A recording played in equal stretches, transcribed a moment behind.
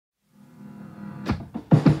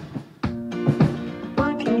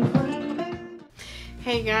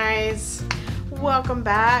Hey guys, welcome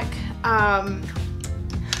back. I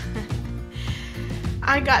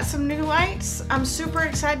got some new lights. I'm super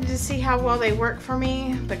excited to see how well they work for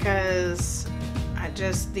me because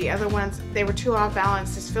the other ones, they were too off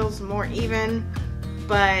balance. This feels more even,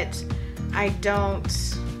 but I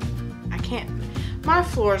can't, my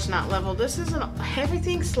floor is not level.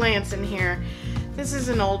 Everything slants in here. This is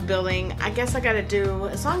an old building. I guess I gotta do,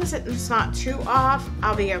 as long as it's not too off,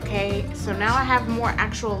 I'll be okay. So now I have more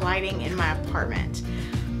actual lighting in my apartment.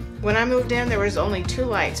 When I moved in, there was only 2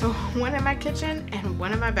 lights. One in my kitchen and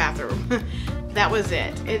one in my bathroom. That was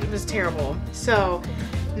it. It was terrible. So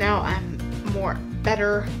now I'm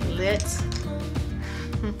better lit.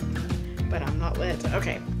 But I'm not lit.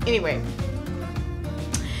 Okay, anyway.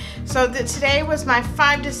 So today was my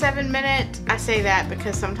 5 to 7 minute. I say that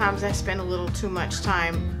because sometimes I spend a little too much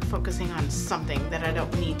time focusing on something that I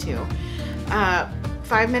don't need to.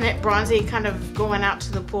 5-minute bronzy, kind of going out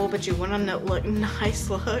to the pool, but you want to look nice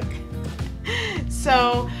look.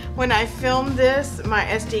 So when I filmed this, my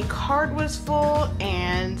SD card was full,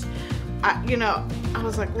 and I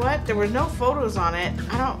was like, what? There were no photos on it.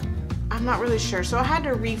 I'm not really sure. So I had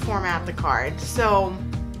to reformat the card. So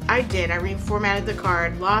I did. I reformatted the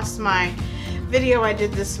card, lost my video I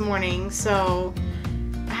did this morning, so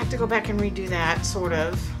I have to go back and redo that, sort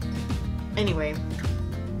of. Anyway,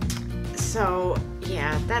 so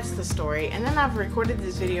yeah, that's the story. And then I've recorded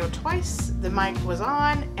this video twice. The mic was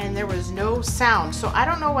on and there was no sound, so I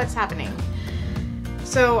don't know what's happening.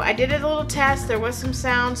 So I did a little test. There was some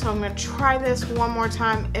sound, so I'm going to try this one more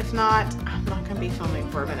time. If not, I'm not going to be filming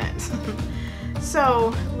for a minute.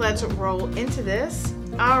 So let's roll into this.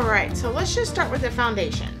 Alright, so let's just start with the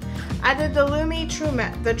foundation. I did the Lumi True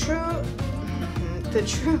Match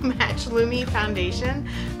Lumi foundation.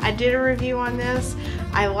 I did a review on this.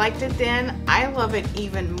 I liked it then. I love it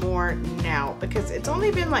even more now because it's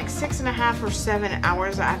only been like 6.5 or 7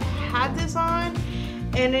 hours I've had this on,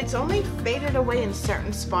 and it's only faded away in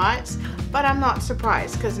certain spots, but I'm not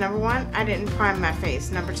surprised because number 1, I didn't prime my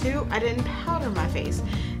face. Number 2, I didn't powder my face.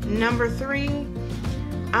 Number 3,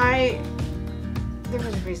 there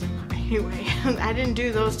was a reason why. Anyway, I didn't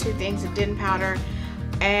do those 2 things. It didn't powder,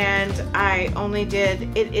 and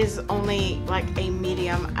it is only like a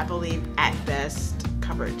medium, I believe, at best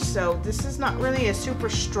coverage. So this is not really a super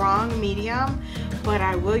strong medium, but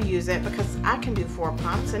I will use it because I can do 4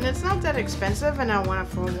 pumps, and it's not that expensive, and I want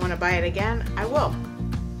to buy it again, I will.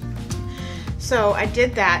 So I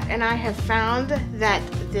did that, and I have found that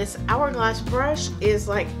this Hourglass brush is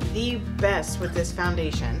like the best with this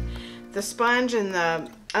foundation. The sponge and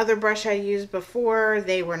the other brush I used before,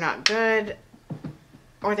 they were not good,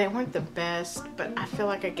 or they weren't the best, but I feel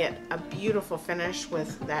like I get a beautiful finish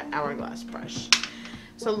with that Hourglass brush.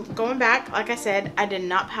 So going back, like I said, I did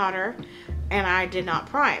not powder and I did not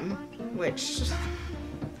prime, which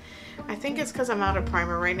I think it's because I'm out of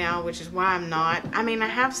primer right now, which is why I'm not. I mean, I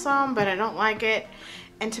have some, but I don't like it.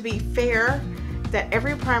 And to be fair, that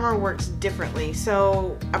every primer works differently.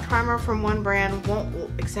 So a primer from one brand won't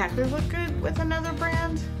exactly look good with another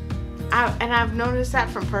brand. And I've noticed that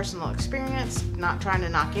from personal experience, not trying to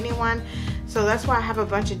knock anyone. So that's why I have a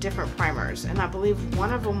bunch of different primers. And I believe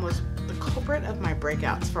one of them was the culprit of my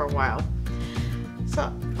breakouts for a while.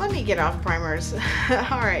 So let me get off primers.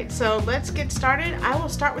 Alright, so let's get started. I will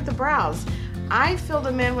start with the brows. I filled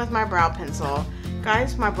them in with my brow pencil.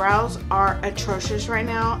 Guys, my brows are atrocious right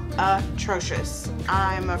now. Atrocious.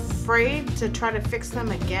 I'm afraid to try to fix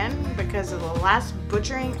them again because of the last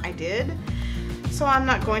butchering I did. So I'm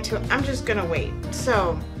not going to. I'm just going to wait.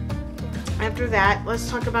 So after that, let's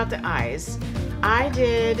talk about the eyes. I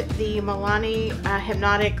did the Milani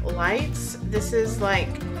Hypnotic Lights. This is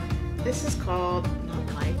called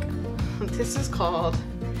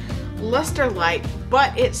Luster Light,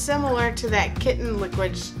 but it's similar to that Kitten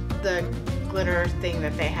Liquid, the glitter thing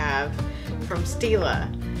that they have from Stila,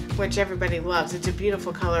 which everybody loves. It's a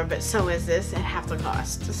beautiful color, but so is this at half the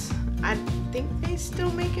cost. I think they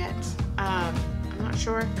still make it. I'm not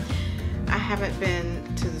sure. I haven't been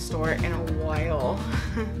to the store in a while.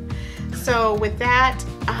 So with that,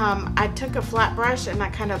 I took a flat brush and I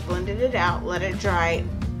kind of blended it out, let it dry.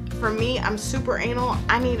 For me, I'm super anal.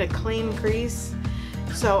 I need a clean crease.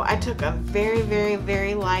 So I took a very, very,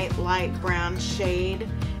 very light brown shade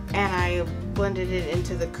and I blended it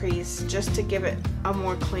into the crease just to give it a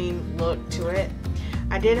more clean look to it.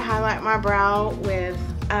 I did highlight my brow with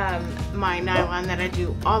my nylon that I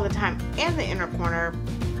do all the time and the inner corner,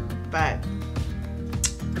 but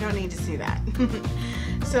you don't need to see that.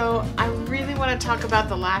 So I really want to talk about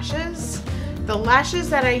the lashes. The lashes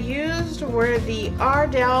that I used were the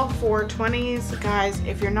Ardell 420s. Guys,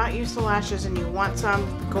 if you're not used to lashes and you want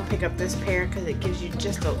some, go pick up this pair because it gives you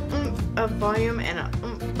just a oomph of volume and a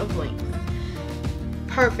oomph of length.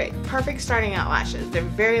 Perfect starting out lashes. They're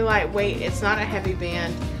very lightweight. It's not a heavy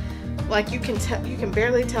band. Like you can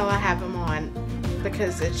barely tell I have them on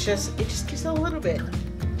because it just gives a little bit,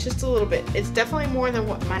 just a little bit. It's definitely more than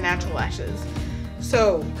what my natural lashes.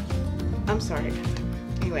 So, I'm sorry.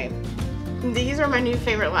 Anyway. These are my new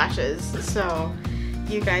favorite lashes, so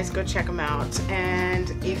you guys go check them out. And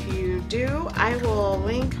if you do, I will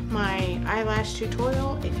link my eyelash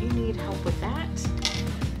tutorial if you need help with that.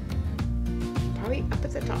 Probably up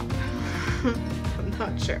at the top. I'm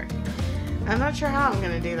not sure. I'm not sure how I'm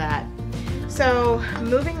gonna do that. So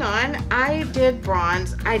moving on, I did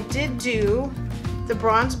bronze. I did do the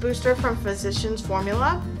bronze booster from Physicians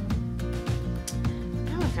Formula. I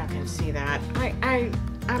don't know if y'all can see that.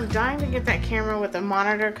 I'm dying to get that camera with the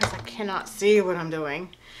monitor because I cannot see what I'm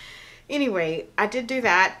doing. Anyway, I did do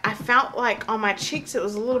that. I felt like on my cheeks it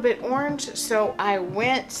was a little bit orange, so I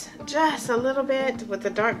went just a little bit with the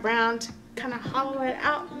dark brown to kind of hollow it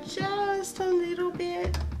out just a little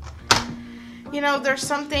bit. You know, there's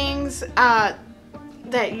some things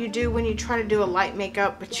that you do when you try to do a light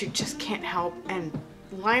makeup, but you just can't help. And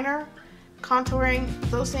liner, contouring,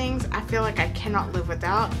 those things I feel like I cannot live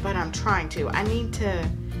without, but I'm trying to.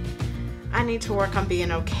 I need to work on being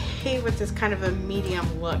okay with this kind of a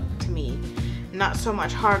medium look to me. Not so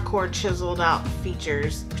much hardcore chiseled out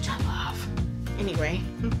features, which I love. Anyway,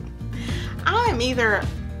 I'm either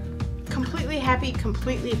completely happy,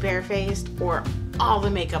 completely barefaced, or all the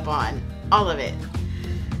makeup on, all of it.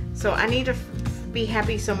 So I need to be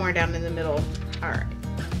happy somewhere down in the middle. Alright.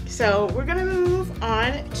 So we're gonna move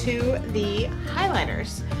on to the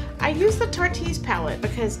highlighters. I use the Tarteise palette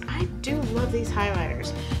because I do love these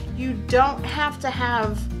highlighters. You don't have to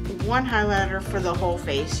have one highlighter for the whole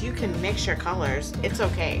face. You can mix your colors. It's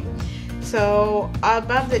okay. So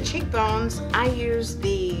above the cheekbones, I use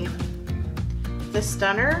the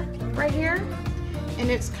Stunner right here,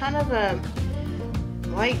 and it's kind of a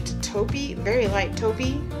light taupey, very light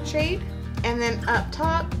taupey shade. And then up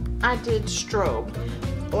top, I did Strobe.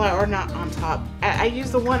 Or not on top. I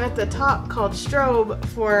use the one at the top called Strobe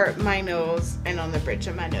for my nose and on the bridge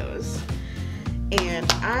of my nose.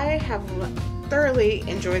 And I have thoroughly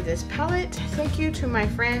enjoyed this palette. Thank you to my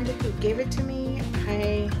friend who gave it to me.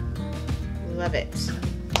 I love it.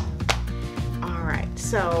 Alright,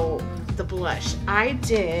 so the blush. I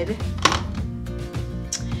did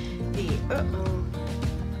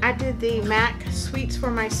the MAC Sweets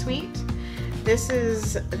for My Sweet. This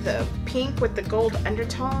is the pink with the gold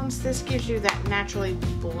undertones. This gives you that naturally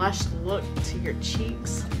blushed look to your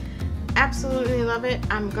cheeks. Absolutely love it.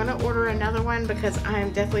 I'm gonna order another one because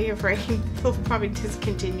I'm deathly afraid they'll probably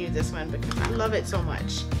discontinue this one because I love it so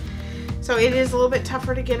much. So it is a little bit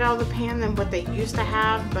tougher to get out of the pan than what they used to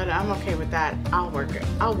have, but I'm okay with that. I'll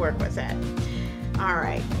work with it.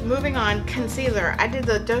 Alright, moving on, concealer. I did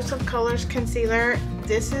the Dose of Colors concealer.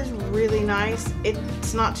 This is really nice.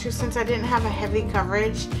 It's not too, since I didn't have a heavy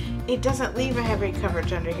coverage, it doesn't leave a heavy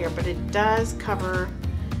coverage under here, but it does cover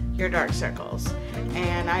your dark circles.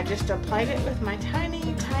 And I just applied it with my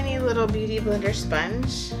tiny little Beauty Blender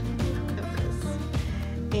sponge.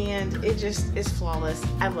 And it just is flawless.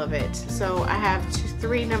 I love it. So I have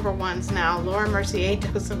three number ones now: Laura Mercier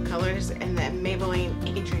Dose of Colors and then Maybelline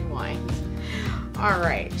Adrienne Wines.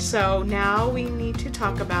 Alright, so now we need to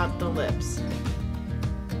talk about the lips.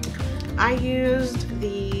 I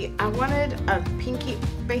wanted a pinky.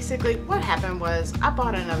 Basically what happened was I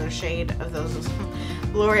bought another shade of those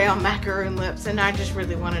L'Oreal Macaroon lips, and I just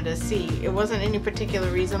really wanted to see. It wasn't any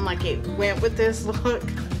particular reason like it went with this look,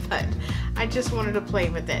 but I just wanted to play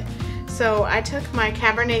with it. So I took my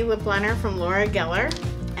Cabernet lip liner from Laura Geller,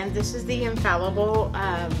 and this is the Infallible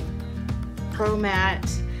Pro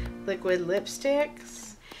Matte liquid lipsticks.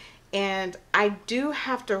 And I do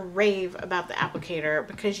have to rave about the applicator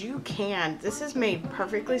because this is made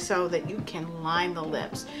perfectly so that you can line the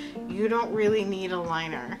lips. You don't really need a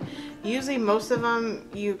liner. Usually most of them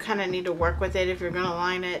you kind of need to work with it if you're gonna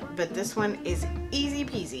line it, but this one is easy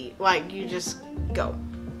peasy. Like, you just go.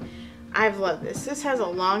 I've loved this. This has a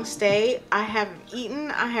long stay. I have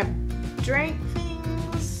eaten, I have drank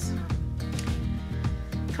things,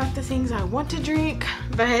 not the things I want to drink,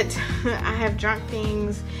 but I have drunk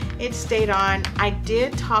things. It stayed on. I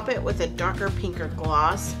did top it with a darker pinker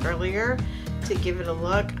gloss earlier to give it a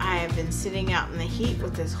look. I have been sitting out in the heat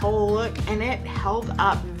with this whole look, and it held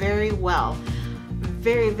up very well.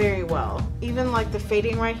 Very well. Even like the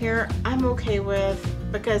fading right here, I'm okay with,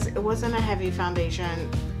 because it wasn't a heavy foundation.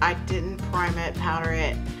 I didn't prime it, powder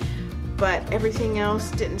it, but everything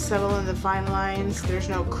else didn't settle in the fine lines. There's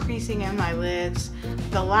no creasing in my lids.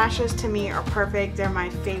 The lashes to me are perfect. They're my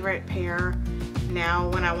favorite pair now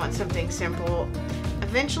when I want something simple.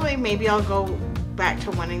 Eventually, maybe I'll go back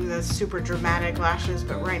to wanting the super dramatic lashes,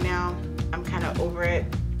 but right now I'm kind of over it.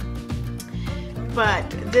 But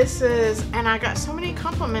this is, and I got so many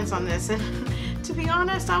compliments on this, and to be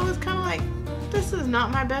honest, I was kind of like, this is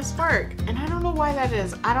not my best work, and I don't know why that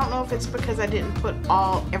is. I don't know if it's because I didn't put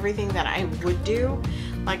everything that I would do,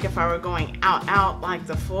 like if I were going out like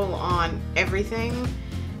the full on everything,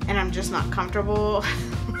 and I'm just not comfortable.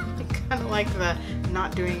 Kind of like the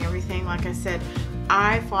not doing everything. Like I said,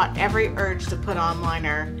 I fought every urge to put on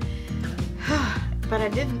liner, but I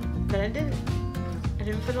didn't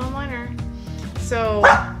put on liner. So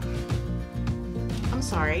I'm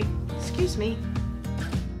sorry, excuse me.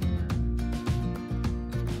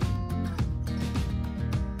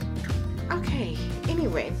 Okay,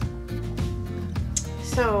 anyway,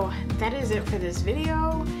 so that is it for this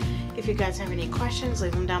video. If you guys have any questions,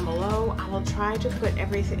 leave them down below. I will try to put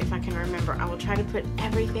everything, if I can remember, I will try to put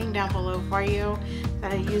everything down below for you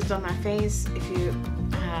that I used on my face. If you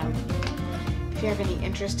have any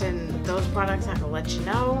interest in those products, I will let you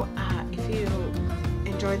know. If you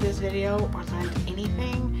enjoyed this video or learned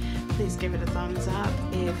anything, please give it a thumbs up.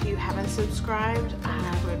 If you haven't subscribed,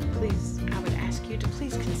 I would ask you to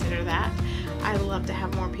please consider that. I love to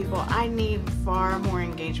have more people. I need far more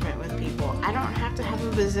engagement with people. I don't have to have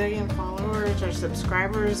a bazillion followers or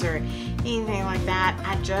subscribers or anything like that.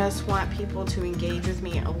 I just want people to engage with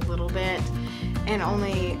me a little bit, and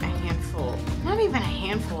only a handful, not even a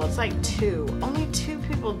handful, it's like two. Only 2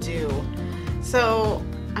 people do. So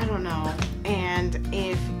I don't know. And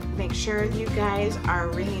make sure you guys are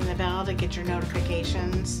ringing the bell to get your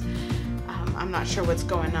notifications. I'm not sure what's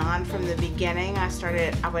going on. From the beginning,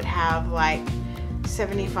 I would have like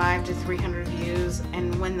 75 to 300 views,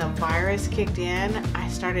 and when the virus kicked in, I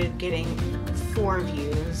started getting 4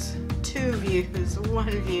 views, 2 views, 1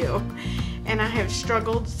 view, and I have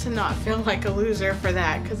struggled to not feel like a loser for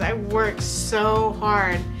that, because I work so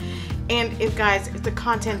hard. And if the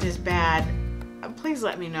content is bad, please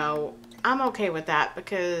let me know. I'm okay with that,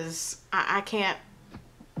 because I can't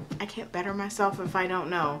better myself if I don't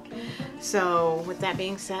know. So with that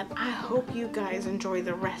being said, I hope you guys enjoy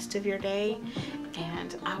the rest of your day,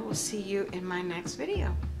 and I will see you in my next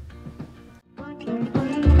video.